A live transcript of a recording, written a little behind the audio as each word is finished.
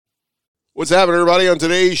What's happening, everybody? On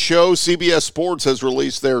today's show, CBS Sports has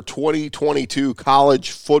released their 2022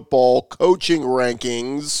 college football coaching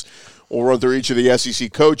rankings. We'll run through each of the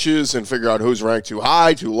SEC coaches and figure out who's ranked too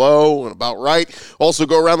high, too low, and about right. Also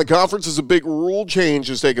go around the conference as a big rule change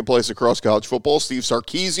is taking place across college football. Steve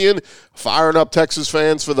Sarkisian firing up Texas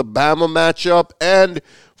fans for the Bama matchup, and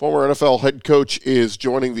former NFL head coach is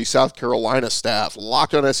joining the South Carolina staff.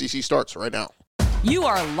 Locked on SEC starts right now. You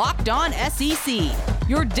are Locked On SEC,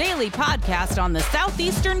 your daily podcast on the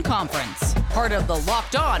Southeastern Conference. Part of the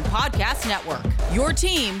Locked On Podcast Network, your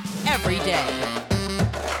team every day.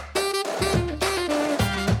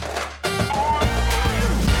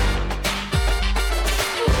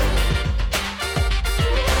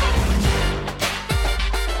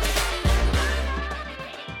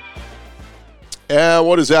 And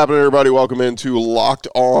what is happening, everybody? Welcome into Locked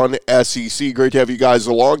On SEC. Great to have you guys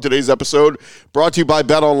along. Today's episode brought to you by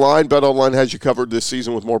BetOnline. BetOnline has you covered this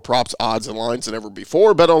season with more props, odds, and lines than ever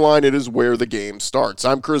before. BetOnline, it is where the game starts.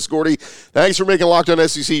 I'm Chris Gordy. Thanks for making Locked On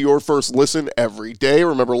SEC your first listen every day.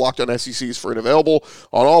 Remember, Locked On SEC is free and available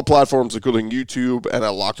on all platforms, including YouTube and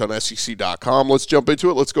at LockedOnSEC.com. Let's jump into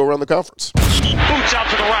it. Let's go around the conference. Boots out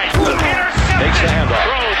to the right. Intercepted. Takes the handoff.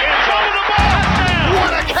 Throws.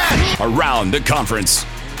 What a catch. Around the conference.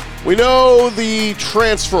 We know the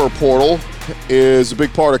transfer portal is a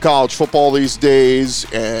big part of college football these days,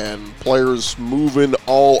 and players moving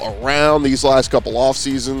all around these last couple off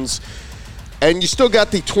seasons. And you still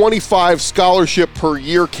got the 25 scholarship per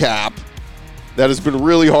year cap that has been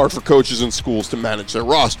really hard for coaches and schools to manage their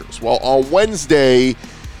rosters. Well, on Wednesday,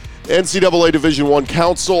 NCAA Division I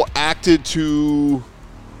Council acted to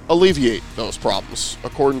alleviate those problems.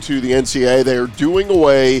 According to the NCAA, they are doing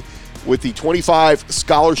away with the 25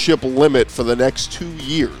 scholarship limit for the next 2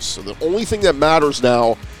 years. So the only thing that matters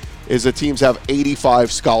now is that teams have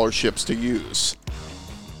 85 scholarships to use.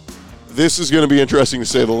 This is going to be interesting to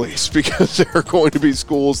say the least, because there are going to be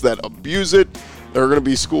schools that abuse it. There are going to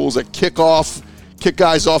be schools that kick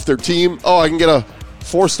guys off their team. Oh, I can get a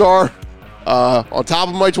 4-star on top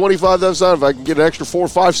of my 25 that's on. If I can get an extra 4 or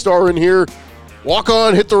 5-star in here, walk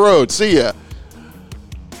on, hit the road, see ya.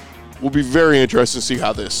 Will be very interesting to see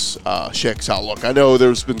how this shakes out. Look, I know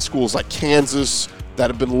there's been schools like Kansas that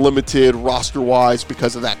have been limited roster-wise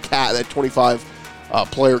because of that 25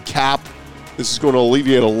 player cap. This is going to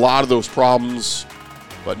alleviate a lot of those problems.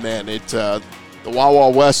 But man, the Wild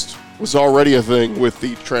Wild West was already a thing with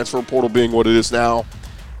the transfer portal being what it is now.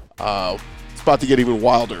 It's about to get even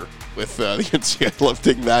wilder with the NCAA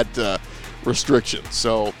lifting that restriction.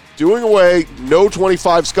 So doing away, no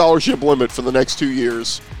 25 scholarship limit for the next 2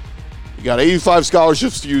 years. You got 85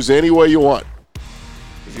 scholarships to use any way you want.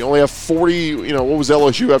 If you only have 40, what was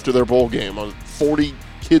LSU after their bowl game? 40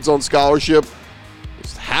 kids on scholarship,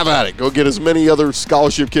 just have at it. Go get as many other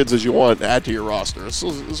scholarship kids as you want and add to your roster. This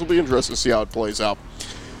will be interesting to see how it plays out.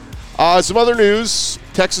 Some other news.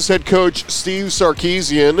 Texas head coach Steve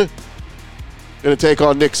Sarkisian going to take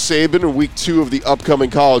on Nick Saban in week 2 of the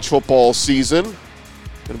upcoming college football season.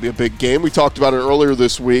 Going to be a big game. We talked about it earlier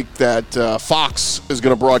this week that Fox is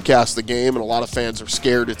going to broadcast the game, and a lot of fans are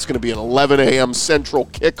scared. It's going to be an 11 a.m. Central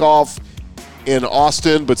kickoff in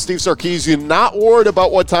Austin, but Steve Sarkisian not worried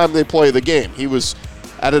about what time they play the game. He was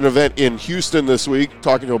at an event in Houston this week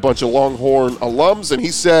talking to a bunch of Longhorn alums, and he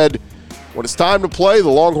said when it's time to play, the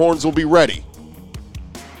Longhorns will be ready.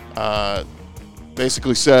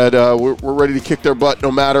 Basically said we're ready to kick their butt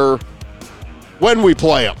no matter when we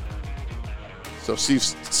play them. So Steve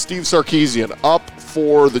Sarkisian up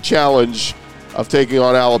for the challenge of taking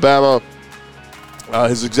on Alabama.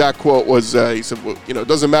 His exact quote was, he said, it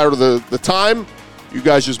doesn't matter the time. You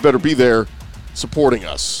guys just better be there supporting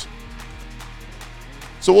us.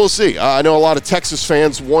 So we'll see. I know a lot of Texas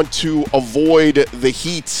fans want to avoid the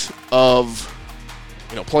heat of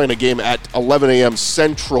playing a game at 11 a.m.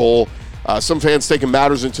 Central. Some fans taking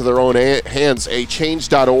matters into their own hands. A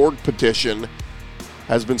Change.org petition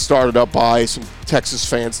has been started up by some Texas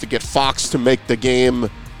fans to get Fox to make the game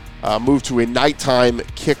move to a nighttime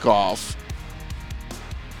kickoff.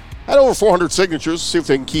 Had over 400 signatures. See if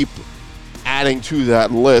they can keep adding to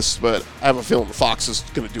that list, but I have a feeling Fox is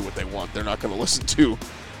going to do what they want. They're not going to listen to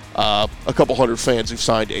a couple hundred fans who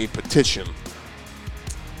signed a petition.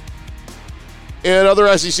 In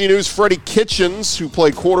other SEC news, Freddie Kitchens, who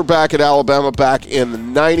played quarterback at Alabama back in the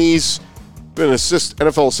 90s, been an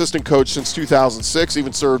NFL assistant coach since 2006,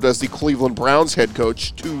 even served as the Cleveland Browns head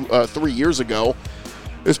coach 3 years ago.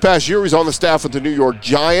 This past year, he's on the staff with the New York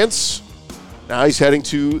Giants. Now he's heading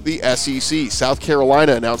to the SEC. South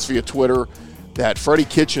Carolina announced via Twitter that Freddie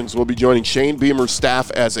Kitchens will be joining Shane Beamer's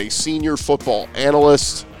staff as a senior football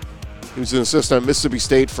analyst. He was an assistant at Mississippi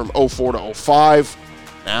State from 04 to 05.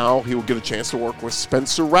 Now he will get a chance to work with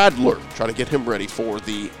Spencer Rattler, try to get him ready for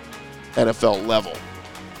the NFL level.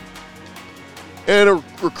 And a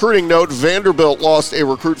recruiting note, Vanderbilt lost a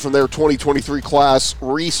recruit from their 2023 class,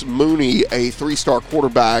 Reese Mooney, a 3-star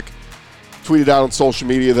quarterback, tweeted out on social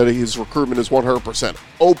media that his recruitment is 100%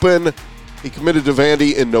 open. He committed to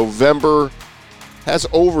Vandy in November, has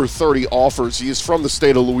over 30 offers. He is from the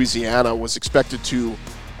state of Louisiana, was expected to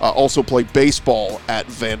also play baseball at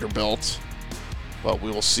Vanderbilt. But we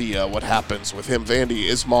will see what happens with him. Vandy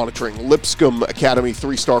is monitoring Lipscomb Academy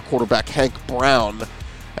 3-star quarterback Hank Brown,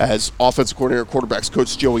 as offensive coordinator quarterbacks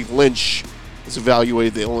coach Joey Lynch has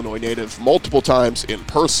evaluated the Illinois native multiple times in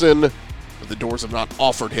person, but the Doors have not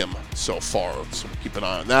offered him so far. So we'll keep an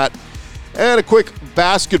eye on that. And a quick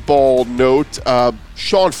basketball note,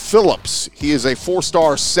 Sean Phillips. He is a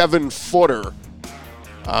 4-star 7-footer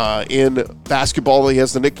in basketball. He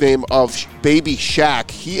has the nickname of Baby Shaq.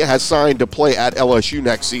 He has signed to play at LSU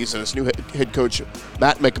next season. His new head coach,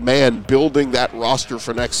 Matt McMahon, building that roster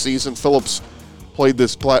for next season. Phillips played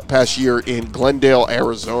this past year in Glendale,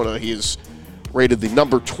 Arizona. He is rated the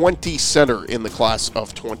number 20 center in the class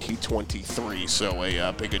of 2023. So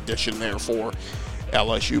a big addition there for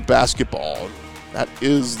LSU basketball. That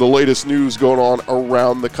is the latest news going on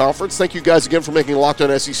around the conference. Thank you guys again for making Locked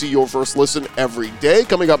On SEC your first listen every day.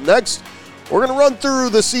 Coming up next, we're going to run through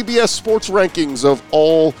the CBS Sports rankings of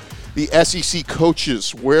all the SEC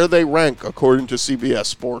coaches, where they rank according to CBS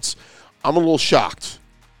Sports. I'm a little shocked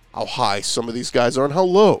how high some of these guys are and how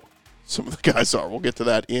low some of the guys are. We'll get to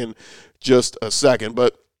that in just a second,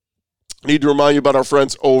 but I need to remind you about our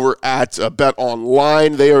friends over at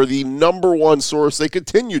BetOnline. They are the number one source. They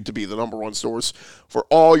continue to be the number one source for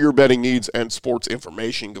all your betting needs and sports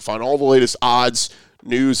information. You can find all the latest odds,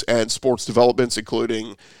 news, and sports developments,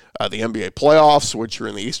 including the NBA playoffs, which are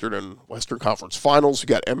in the Eastern and Western Conference Finals. You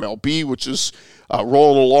got MLB, which is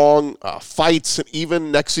rolling along, fights, and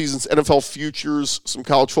even next season's NFL futures, some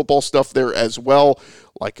college football stuff there as well,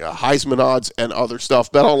 like Heisman odds and other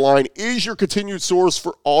stuff. BetOnline is your continued source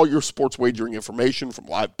for all your sports wagering information, from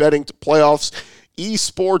live betting to playoffs,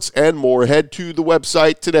 esports, and more. Head to the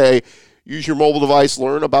website today. Use your mobile device.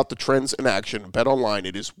 Learn about the trends in action. BetOnline,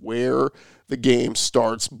 it is where the game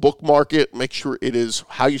starts. Bookmark it. Make sure it is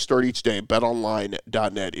how you start each day.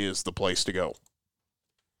 BetOnline.net is the place to go.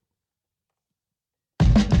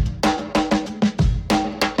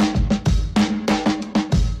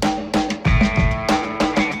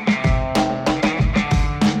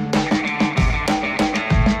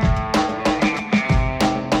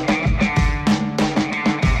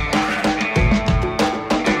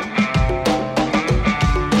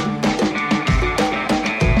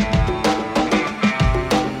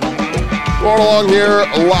 Going along here,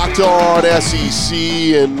 Locked On SEC,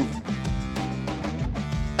 and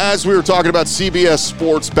as we were talking about CBS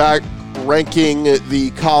Sports back ranking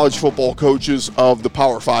the college football coaches of the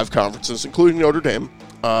Power 5 conferences, including Notre Dame,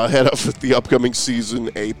 ahead of the upcoming season,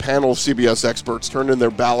 a panel of CBS experts turned in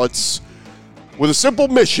their ballots with a simple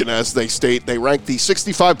mission, as they state. They rank the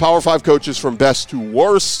 65 Power 5 coaches from best to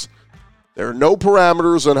worst. There are no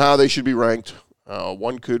parameters on how they should be ranked.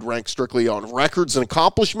 One could rank strictly on records and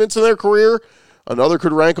accomplishments in their career. Another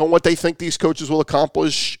could rank on what they think these coaches will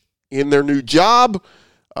accomplish in their new job,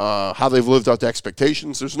 how they've lived up to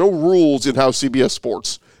expectations. There's no rules in how CBS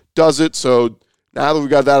Sports does it. So now that we've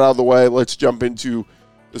got that out of the way, let's jump into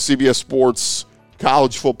the CBS Sports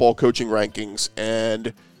college football coaching rankings.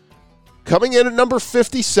 And coming in at number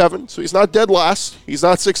 57, so he's not dead last. He's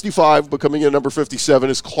not 65, but coming in at number 57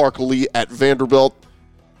 is Clark Lea at Vanderbilt.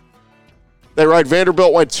 They write,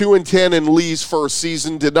 Vanderbilt went 2-10 in Lee's first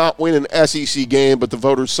season, did not win an SEC game, but the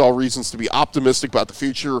voters saw reasons to be optimistic about the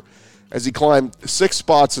future as he climbed 6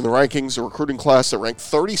 spots in the rankings. A recruiting class that ranked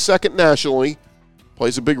 32nd nationally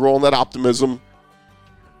plays a big role in that optimism.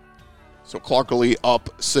 So Clark Lea up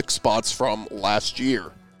 6 spots from last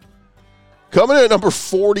year. Coming in at number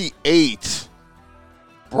 48,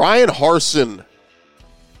 Brian Harsin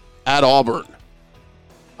at Auburn.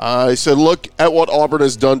 He said, look at what Auburn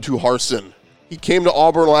has done to Harsin. He came to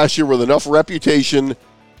Auburn last year with enough reputation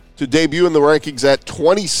to debut in the rankings at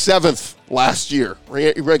 27th last year.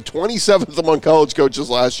 He ranked 27th among college coaches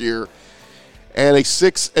last year. And a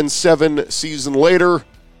 6-7 season later,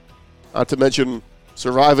 not to mention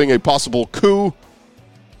surviving a possible coup,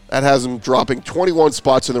 that has him dropping 21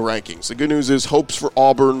 spots in the rankings. The good news is hopes for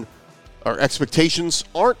Auburn, or expectations,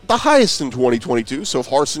 aren't the highest in 2022. So if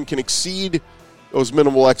Harsin can exceed those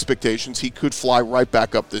minimal expectations, he could fly right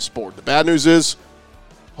back up this board. The bad news is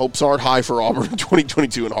hopes aren't high for Auburn in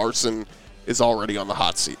 2022, and Harsin is already on the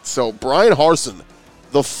hot seat. So Brian Harsin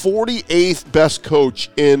the 48th best coach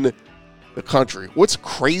in the country. What's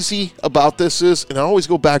crazy about this is, and I always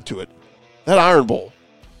go back to it, that Iron Bowl,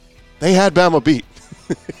 they had Bama beat.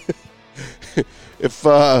 If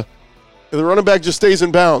the running back just stays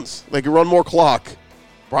in bounds, they can run more clock.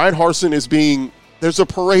 Brian Harsin there's a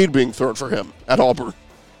parade being thrown for him at Auburn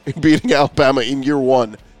in beating Alabama in year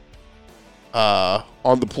one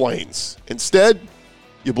on the Plains. Instead,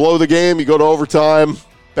 you blow the game, you go to overtime,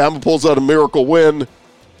 Bama pulls out a miracle win,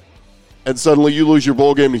 and suddenly you lose your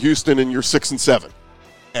bowl game to Houston and you're 6-7,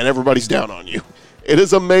 and everybody's down on you. It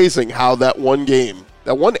is amazing how that one game,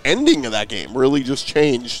 that one ending of that game really just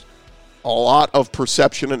changed a lot of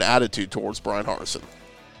perception and attitude towards Brian Harsin.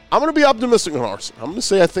 I'm going to be optimistic on Harsin. I'm going to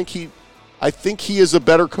say I think he is a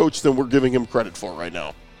better coach than we're giving him credit for right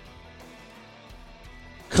now.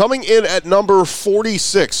 Coming in at number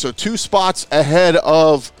 46, so 2 spots ahead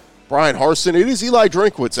of Brian Harsin, it is Eli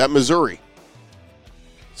Drinkwitz at Missouri.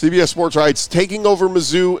 CBS Sports writes, taking over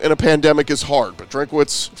Mizzou in a pandemic is hard, but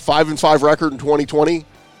Drinkwitz' 5-5 record in 2020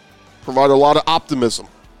 provided a lot of optimism.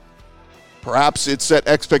 Perhaps it set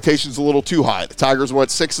expectations a little too high. The Tigers went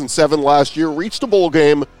 6-7 last year, reached a bowl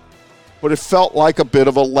game, but it felt like a bit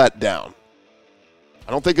of a letdown.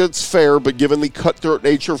 I don't think it's fair, but given the cutthroat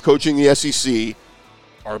nature of coaching the SEC,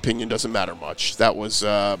 our opinion doesn't matter much. That was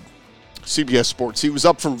CBS Sports. He was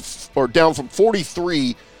down from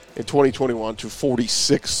 43 in 2021 to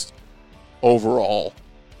 46 overall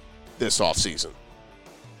this offseason.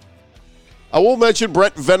 I will mention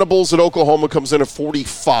Brent Venables at Oklahoma comes in at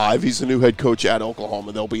 45. He's the new head coach at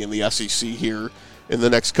Oklahoma. They'll be in the SEC here in the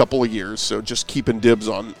next couple of years, so just keeping dibs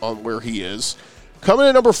on where he is. Coming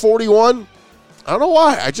in number 41, I don't know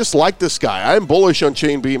why. I just like this guy. I'm bullish on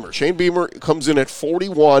Shane Beamer. Shane Beamer comes in at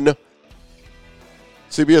 41.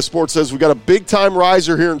 CBS Sports says we got a big-time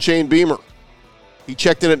riser here in Shane Beamer. He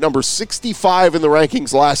checked in at number 65 in the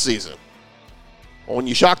rankings last season. When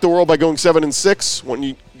you shocked the world by going 7-6,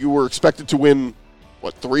 when you were expected to win,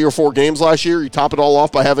 3 or 4 games last year, you top it all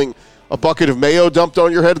off by having a bucket of mayo dumped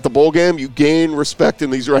on your head at the bowl game, you gain respect in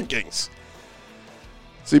these rankings.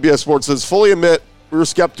 CBS Sports says, fully admit we were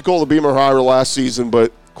skeptical of the Beamer hire last season,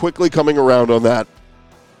 but quickly coming around on that.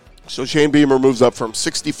 So Shane Beamer moves up from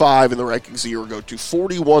 65 in the rankings a year ago to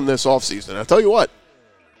 41 this offseason. I'll tell you what,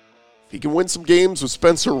 if he can win some games with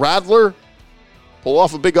Spencer Rattler, pull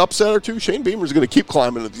off a big upset or two, Shane Beamer's going to keep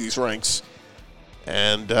climbing into these ranks.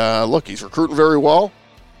 And look, he's recruiting very well,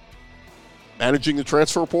 managing the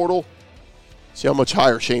transfer portal. See how much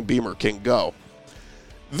higher Shane Beamer can go.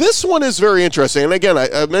 This one is very interesting. And again,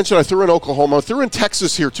 I mentioned I threw in Oklahoma. I threw in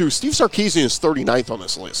Texas here too. Steve Sarkisian is 39th on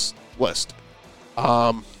this list.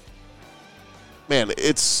 Man,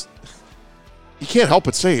 you can't help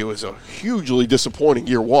but say it was a hugely disappointing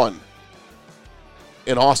year one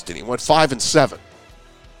in Austin. He went 5-7.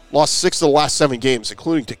 Lost 6 of the last 7 games,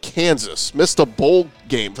 including to Kansas. Missed a bowl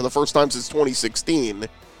game for the first time since 2016.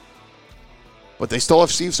 But they still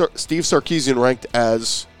have Steve Sarkisian ranked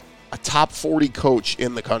as a top 40 coach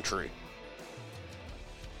in the country.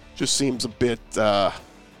 Just seems a bit... I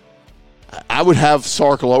would have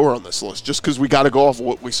Sark lower on this list just because we got to go off of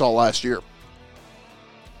what we saw last year.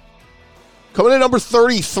 Coming in number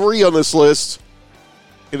 33 on this list,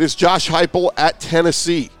 it is Josh Heupel at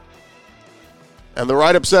Tennessee. And the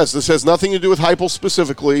write-up says, this has nothing to do with Heupel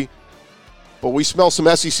specifically, but we smell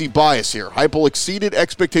some SEC bias here. Heupel exceeded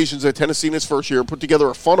expectations at Tennessee in his first year, put together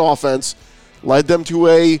a fun offense, led them to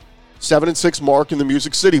a 7-6 mark in the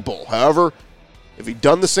Music City Bowl. However, if he'd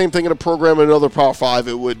done the same thing in a program in another Power 5,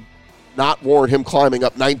 it would not warrant him climbing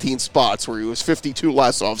up 19 spots where he was 52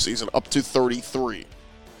 last offseason, up to 33.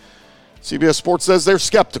 CBS Sports says they're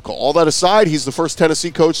skeptical. All that aside, he's the first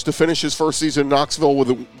Tennessee coach to finish his first season in Knoxville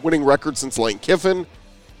with a winning record since Lane Kiffin.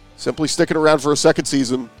 Simply sticking around for a second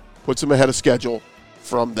season puts him ahead of schedule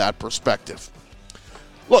from that perspective.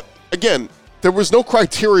 Look, again, there was no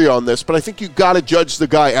criteria on this, but I think you got to judge the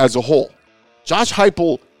guy as a whole. Josh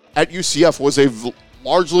Heupel at UCF was a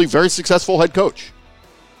largely very successful head coach.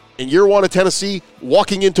 In year one at Tennessee,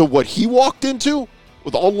 walking into what he walked into,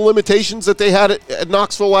 with all the limitations that they had at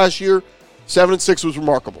Knoxville last year, 7-6 was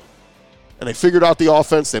remarkable. And they figured out the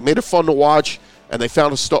offense, they made it fun to watch, and they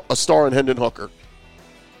found a star in Hendon Hooker.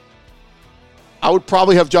 I would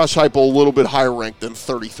probably have Josh Heupel a little bit higher ranked than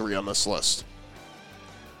 33 on this list.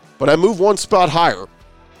 But I move one spot higher.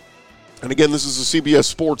 And again, this is the CBS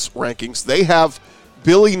Sports rankings. They have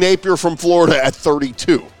Billy Napier from Florida at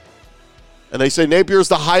 32. And they say Napier is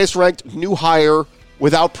the highest ranked new hire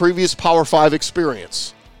without previous Power 5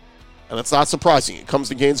 experience. And that's not surprising. It comes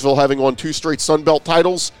to Gainesville having won 2 straight Sun Belt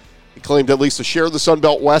titles. He claimed at least a share of the Sun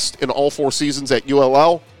Belt West in all 4 seasons at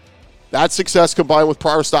ULL. That success, combined with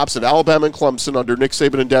prior stops at Alabama and Clemson under Nick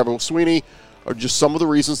Saban and Dabo Swinney, are just some of the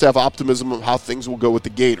reasons to have optimism of how things will go with the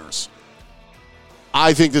Gators.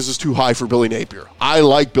 I think this is too high for Billy Napier. I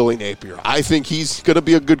like Billy Napier. I think he's going to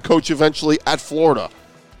be a good coach eventually at Florida.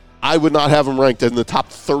 I would not have him ranked in the top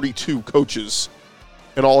 32 coaches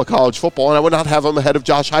in all of college football, and I would not have him ahead of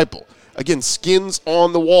Josh Heupel. Again, skins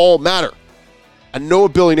on the wall matter. I know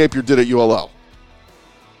what Billy Napier did at ULL.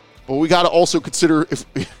 But we got to also consider, if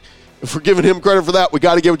we're giving him credit for that, we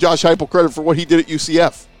got to give Josh Heupel credit for what he did at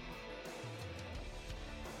UCF.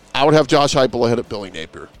 I would have Josh Heupel ahead of Billy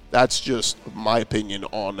Napier. That's just my opinion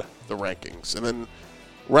on the rankings. And then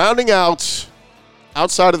rounding out,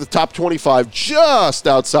 outside of the top 25, just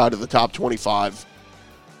outside of the top 25,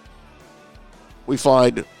 we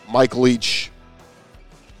find Mike Leach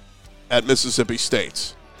at Mississippi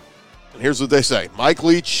State. And here's what they say. Mike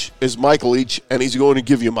Leach is Mike Leach, and he's going to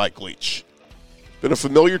give you Mike Leach. Been a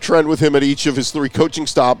familiar trend with him at each of his 3 coaching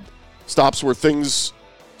stops where things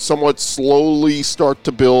somewhat slowly start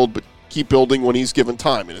to build, but keep building when he's given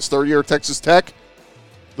time. In his third year at Texas Tech,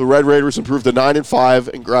 the Red Raiders improved to 9-5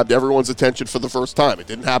 and grabbed everyone's attention for the first time. It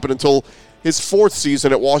didn't happen until his 4th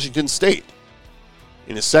season at Washington State.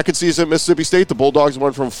 In his 2nd season at Mississippi State, the Bulldogs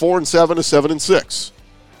went from 4-7 to 7-6.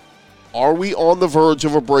 Are we on the verge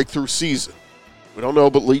of a breakthrough season? We don't know,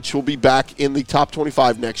 but Leach will be back in the top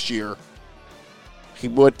 25 next year. He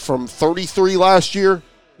went from 33 last year.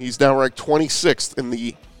 He's now ranked 26th in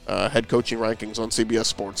the head coaching rankings on CBS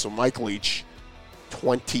Sports. So Mike Leach,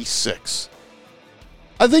 26.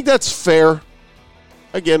 I think that's fair.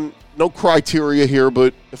 Again, no criteria here,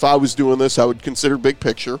 but if I was doing this, I would consider big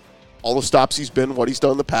picture. All the stops he's been, what he's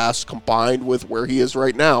done in the past, combined with where he is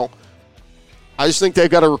right now. I just think they've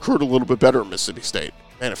got to recruit a little bit better at Mississippi State.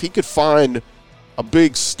 Man, if he could find a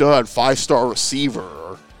big stud, 5-star receiver,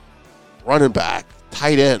 or running back,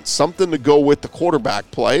 tight end, something to go with the quarterback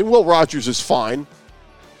play. And Will Rogers is fine,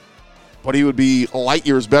 but he would be light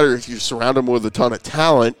years better if you surround him with a ton of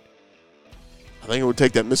talent. I think it would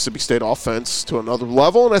take that Mississippi State offense to another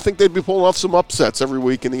level, and I think they'd be pulling off some upsets every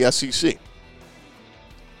week in the SEC.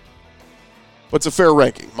 What's a fair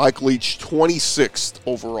ranking? Mike Leach, 26th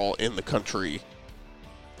overall in the country,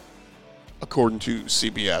 according to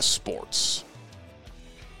CBS Sports.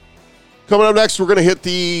 Coming up next, we're going to hit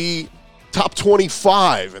the top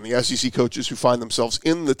 25 and the SEC coaches who find themselves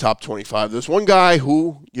in the top 25. There's one guy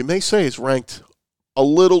who you may say is ranked a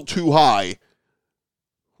little too high.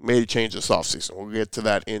 Made a change this offseason. We'll get to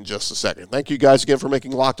that in just a second. Thank you guys again for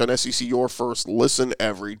making Locked on SEC your first listen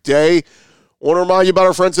every day. I want to remind you about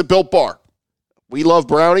our friends at Built Bar. We love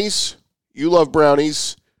brownies. You love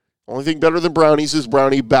brownies. Only thing better than brownies is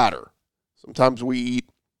brownie batter. Sometimes we eat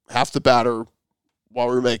half the batter while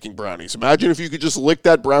we're making brownies. Imagine if you could just lick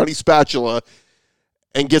that brownie spatula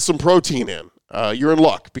and get some protein in. You're in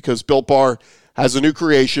luck because Built Bar has a new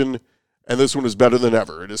creation, and this one is better than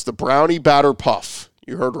ever. It is the Brownie Batter Puff.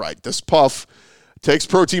 You heard right. This puff takes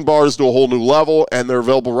protein bars to a whole new level, and they're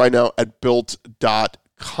available right now at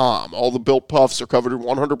Built.com. All the Built Puffs are covered in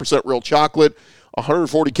 100% real chocolate,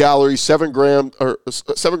 140 calories, 7 grams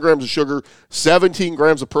of sugar, 17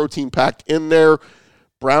 grams of protein packed in there.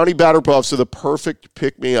 Brownie Batter Puffs are the perfect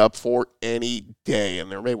pick-me-up for any day,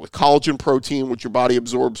 and they're made with collagen protein, which your body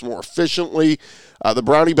absorbs more efficiently. The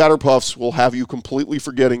Brownie Batter Puffs will have you completely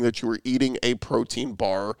forgetting that you were eating a protein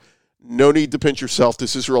bar. No need to pinch yourself.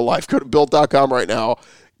 This is real life. Go to Built.com right now.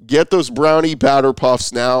 Get those Brownie Batter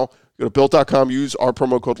Puffs now. Go to Built.com. Use our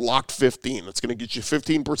promo code LOCKED15. That's going to get you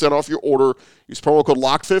 15% off your order. Use promo code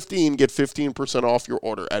LOCKED15. Get 15% off your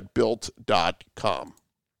order at Built.com.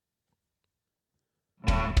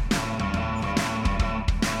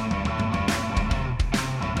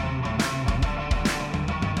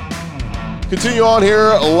 Continue on here,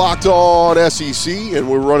 Locked On SEC, and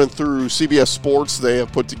we're running through CBS Sports. They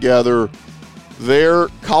have put together their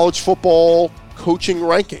college football coaching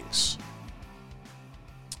rankings.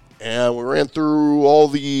 And we ran through all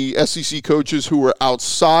the SEC coaches who were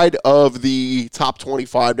outside of the top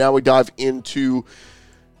 25. Now we dive into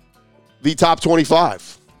the top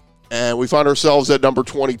 25. And we find ourselves at number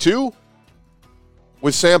 22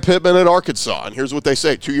 with Sam Pittman at Arkansas. And here's what they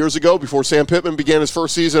say. 2 years ago, before Sam Pittman began his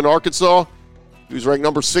first season in Arkansas, he was ranked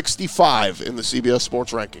number 65 in the CBS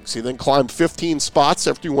Sports rankings. He then climbed 15 spots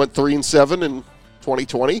after he went 3-7 in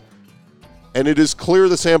 2020. And it is clear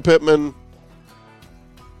that Sam Pittman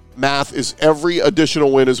math is every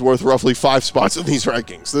additional win is worth roughly 5 spots in these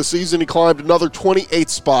rankings. This season, he climbed another 28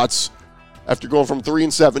 spots after going from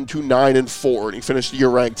 3-7 to 9-4. And he finished the year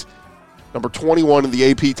ranked number 21 in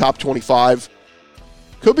the AP Top 25.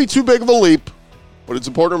 Could be too big of a leap, But it's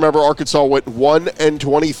important to remember Arkansas went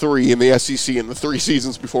 1-23 in the SEC in the 3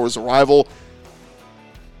 seasons before his arrival.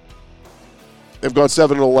 They've gone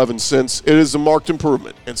 7-11 since. It is a marked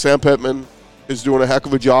improvement, and Sam Pittman is doing a heck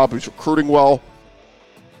of a job. He's recruiting well.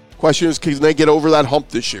 Question is, can they get over that hump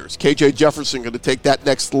this year? Is KJ Jefferson going to take that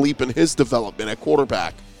next leap in his development at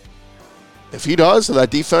quarterback? If he does, and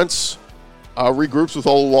that defense regroups with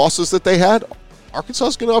all the losses that they had, Arkansas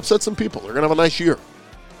is going to upset some people. They're going to have a nice year.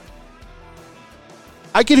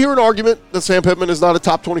 I could hear an argument that Sam Pittman is not a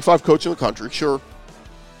top 25 coach in the country, sure.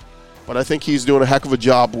 But I think he's doing a heck of a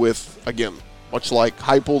job with, again, much like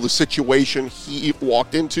Heupel, the situation he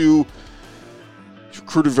walked into,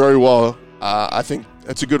 recruited very well. I think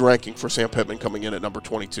that's a good ranking for Sam Pittman coming in at number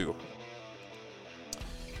 22.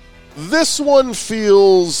 This one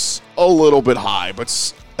feels a little bit high,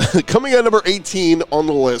 but coming at number 18 on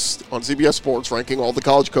the list on CBS Sports, ranking all the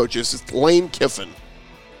college coaches, is Lane Kiffin.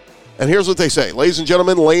 And here's what they say. Ladies and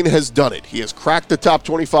gentlemen, Lane has done it. He has cracked the top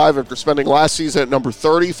 25 after spending last season at number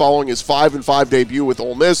 30 following his 5-5 debut with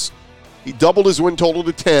Ole Miss. He doubled his win total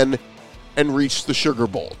to 10 and reached the Sugar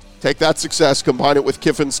Bowl. Take that success, combine it with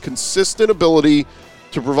Kiffin's consistent ability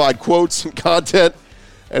to provide quotes and content,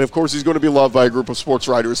 and of course he's going to be loved by a group of sports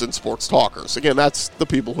writers and sports talkers. Again, that's the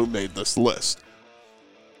people who made this list.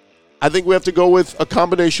 I think we have to go with a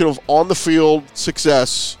combination of on-the-field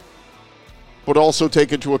success, but also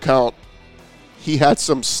take into account he had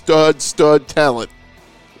some stud talent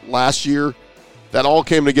last year that all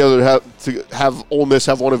came together to have Ole Miss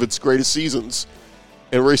have one of its greatest seasons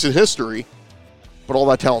in recent history, but all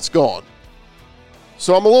that talent's gone.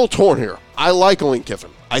 So I'm a little torn here. I like Lane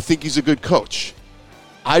Kiffin. I think he's a good coach.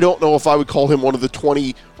 I don't know if I would call him one of the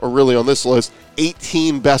 20, or really on this list,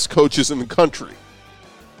 18 best coaches in the country.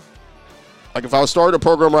 Like if I was starting a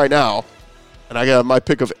program right now, and I got my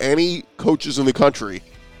pick of any coaches in the country,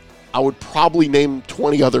 I would probably name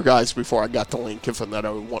 20 other guys before I got to Lane Kiffin that I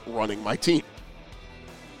would want running my team.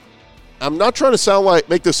 I'm not trying to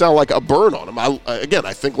make this sound like a burn on him.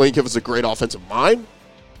 I think Lane Kiffin's a great offensive mind.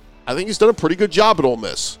 I think he's done a pretty good job at Ole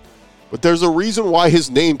Miss. But there's a reason why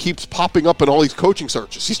his name keeps popping up in all these coaching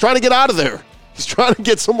searches. He's trying to get out of there. He's trying to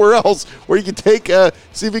get somewhere else where he can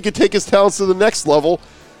see if he can take his talents to the next level.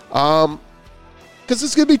 Because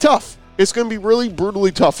it's going to be tough. It's going to be really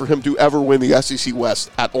brutally tough for him to ever win the SEC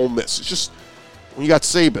West at Ole Miss. It's just when you got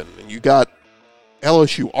Saban and you got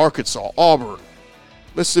LSU, Arkansas, Auburn,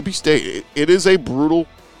 Mississippi State, it is a brutal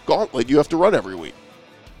gauntlet you have to run every week.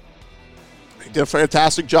 He did a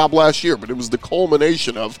fantastic job last year, but it was the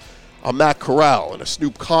culmination of a Matt Corral and a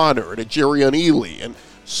Snoop Connor and a Jerry Ely and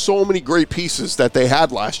so many great pieces that they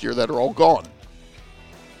had last year that are all gone.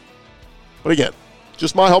 But again,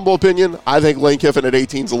 just my humble opinion, I think Lane Kiffin at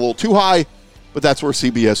 18 is a little too high, but that's where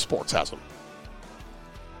CBS Sports has him.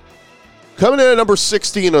 Coming in at number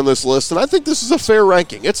 16 on this list, and I think this is a fair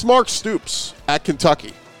ranking, it's Mark Stoops at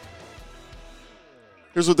Kentucky.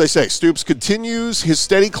 Here's what they say. Stoops continues his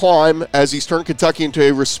steady climb as he's turned Kentucky into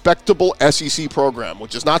a respectable SEC program,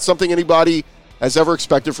 which is not something anybody has ever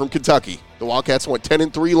expected from Kentucky. The Wildcats went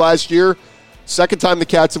 10-3 last year. Second time the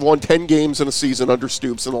Cats have won 10 games in a season under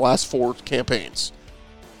Stoops in the last 4 campaigns.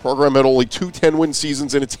 The program had only 2 10-win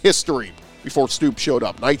seasons in its history before Stoops showed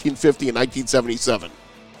up, 1950 and 1977.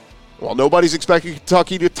 While nobody's expecting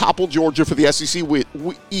Kentucky to topple Georgia for the SEC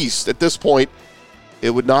East at this point, it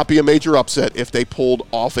would not be a major upset if they pulled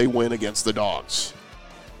off a win against the Dogs.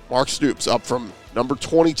 Mark Stoops up from number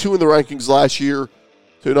 22 in the rankings last year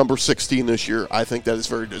to number 16 this year. I think that is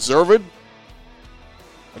very deserved.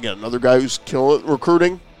 Again, another guy who's killing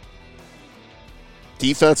recruiting.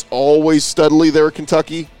 Defense always steadily there at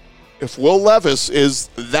Kentucky. If Will Levis is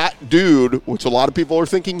that dude, which a lot of people are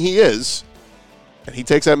thinking he is, and he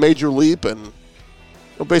takes that major leap and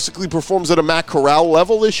basically performs at a Matt Corral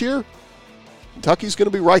level this year, Kentucky's going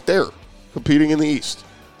to be right there, competing in the East.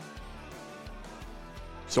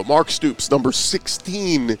 So Mark Stoops, number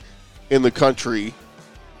 16 in the country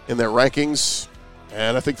in their rankings,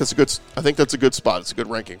 and I think that's a good spot. It's a good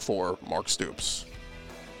ranking for Mark Stoops.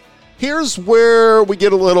 Here's where we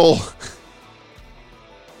get a little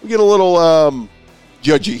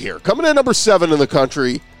judgy here. Coming in number 7 in the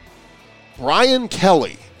country, Brian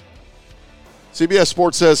Kelly. CBS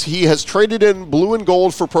Sports says he has traded in blue and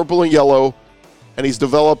gold for purple and yellow, and he's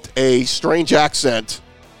developed a strange accent,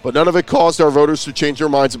 but none of it caused our voters to change their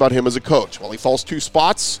minds about him as a coach. While he falls 2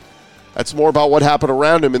 spots, that's more about what happened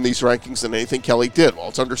around him in these rankings than anything Kelly did. While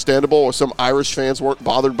it's understandable if some Irish fans weren't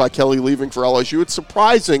bothered by Kelly leaving for LSU, it's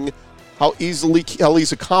surprising how easily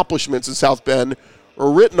Kelly's accomplishments in South Bend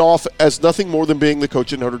are written off as nothing more than being the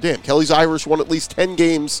coach at Notre Dame. Kelly's Irish won at least 10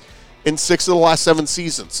 games in 6 of the last 7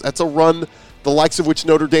 seasons. That's a run the likes of which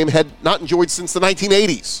Notre Dame had not enjoyed since the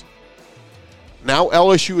 1980s. Now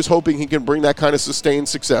LSU is hoping he can bring that kind of sustained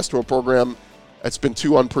success to a program that's been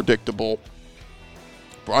too unpredictable.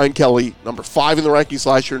 Brian Kelly, number 5 in the rankings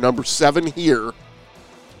last year, number 7 here.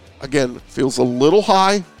 Again, feels a little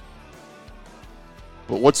high.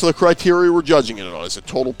 But what's the criteria we're judging it on? Is it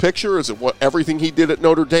total picture? Is it what everything he did at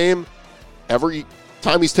Notre Dame? Every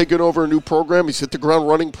time he's taken over a new program, he's hit the ground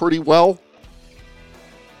running pretty well.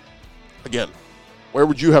 Again, where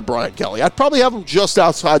would you have Brian Kelly? I'd probably have him just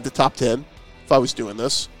outside the top 10 if I was doing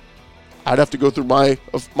this. I'd have to go through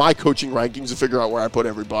my coaching rankings to figure out where I put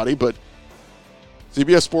everybody, but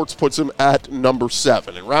CBS Sports puts him at number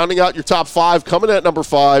 7. And rounding out your top 5, coming at number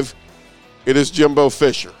 5, it is Jimbo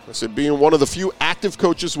Fisher. I said being one of the few active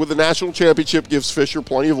coaches with a national championship gives Fisher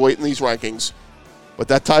plenty of weight in these rankings, but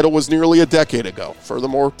that title was nearly a decade ago.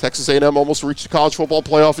 Furthermore, Texas A&M almost reached the college football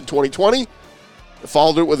playoff in 2020. They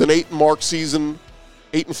followed it with an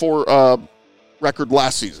 8-4 record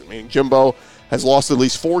last season, meaning Jimbo has lost at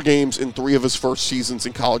least 4 games in 3 of his first seasons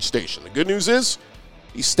in College Station. The good news is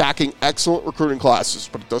he's stacking excellent recruiting classes,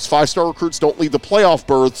 but if those 5-star recruits don't lead the playoff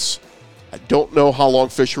berths, I don't know how long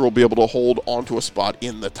Fisher will be able to hold onto a spot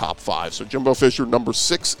in the top 5. So Jimbo Fisher, number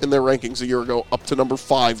 6 in their rankings a year ago, up to number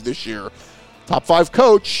 5 this year. Top 5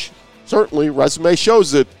 coach, certainly, resume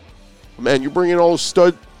shows it. Man, you're bringing all those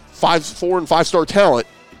stud 4 and 5-star talent.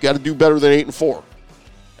 You've got to do better than 8-4.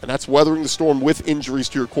 And that's weathering the storm with injuries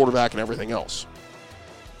to your quarterback and everything else.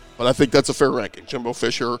 But I think that's a fair ranking. Jimbo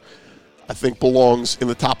Fisher, I think, belongs in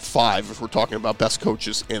the top 5 if we're talking about best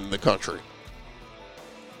coaches in the country.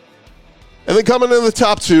 And then coming in the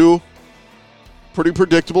top 2, pretty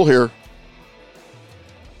predictable here.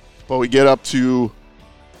 But we get up to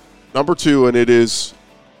number 2, and it is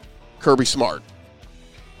Kirby Smart.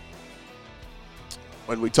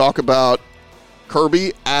 When we talk about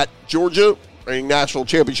Kirby at Georgia, reigning national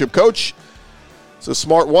championship coach, so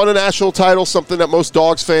Smart won a national title, something that most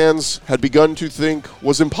Dogs fans had begun to think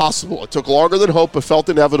was impossible. It took longer than hoped, but felt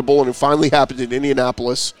inevitable, and it finally happened in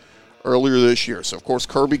Indianapolis earlier this year. So, of course,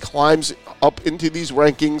 Kirby climbs up into these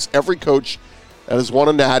rankings. Every coach that has won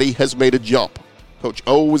a natty has made a jump. Coach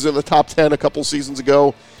O was in the top 10 a couple seasons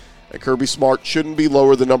ago, and Kirby Smart shouldn't be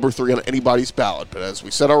lower than number 3 on anybody's ballot. But as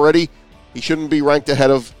we said already, he shouldn't be ranked ahead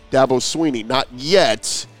of Dabo Swinney. Not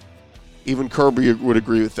yet. Even Kirby would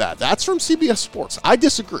agree with that. That's from CBS Sports. I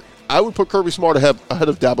disagree. I would put Kirby Smart ahead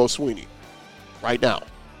of Dabo Swinney right now.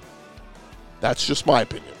 That's just my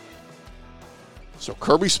opinion. So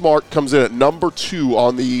Kirby Smart comes in at number 2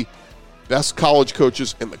 on the best college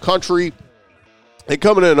coaches in the country. And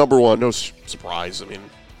coming in at number 1, no surprise. I mean,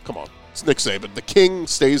 come on. It's Nick Saban. The king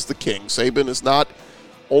stays the king. Saban is not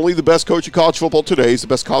only the best coach in college football today. He's the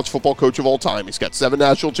best college football coach of all time. He's got 7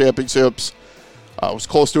 national championships. Was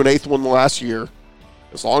close to an 8th one last year.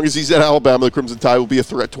 As long as he's at Alabama, the Crimson Tide will be a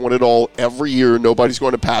threat to win it all every year. Nobody's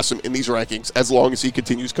going to pass him in these rankings as long as he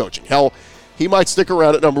continues coaching. Hell, he might stick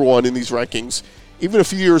around at number 1 in these rankings even a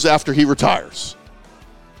few years after he retires.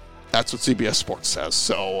 That's what CBS Sports says.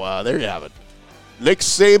 So there you have it. Nick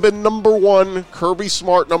Saban, number 1. Kirby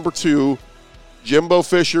Smart, number 2. Jimbo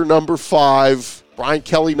Fisher, number 5. Brian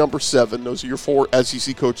Kelly, number 7. Those are your 4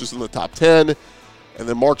 SEC coaches in the top 10. And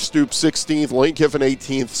then Mark Stoops, 16th. Lane Kiffin,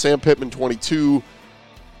 18th. Sam Pittman, 22.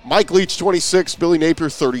 Mike Leach, 26. Billy Napier,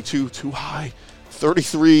 32. Too high.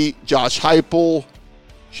 33. Josh Heupel.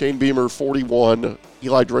 Shane Beamer, 41.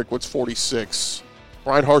 Eli Drinkwitz, 46.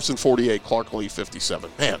 Brian Harsin, 48. Clark Lee, 57.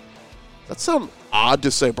 Man, that sounds odd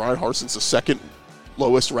to say Brian Harsin's the second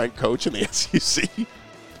lowest ranked coach in the SEC.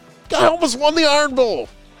 Guy almost won the Iron Bowl.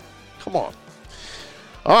 Come on.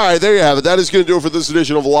 All right, there you have it. That is going to do it for this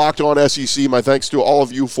edition of Locked On SEC. My thanks to all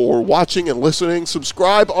of you for watching and listening.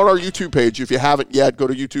 Subscribe on our YouTube page if you haven't yet. Go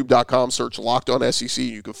to youtube.com, search Locked On SEC.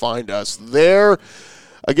 You can find us there.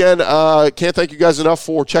 Again, can't thank you guys enough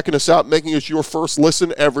for checking us out, making us your first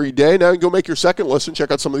listen every day. Now you can go make your second listen.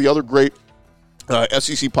 Check out some of the other great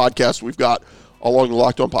SEC podcasts we've got along the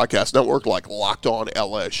Locked On Podcast Network, like Locked On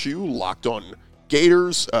LSU, Locked On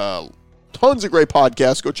Gators, tons of great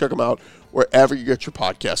podcasts. Go check them out wherever you get your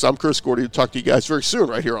podcasts. I'm Chris Gordy. I'll talk to you guys very soon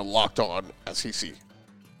right here on Locked On SEC.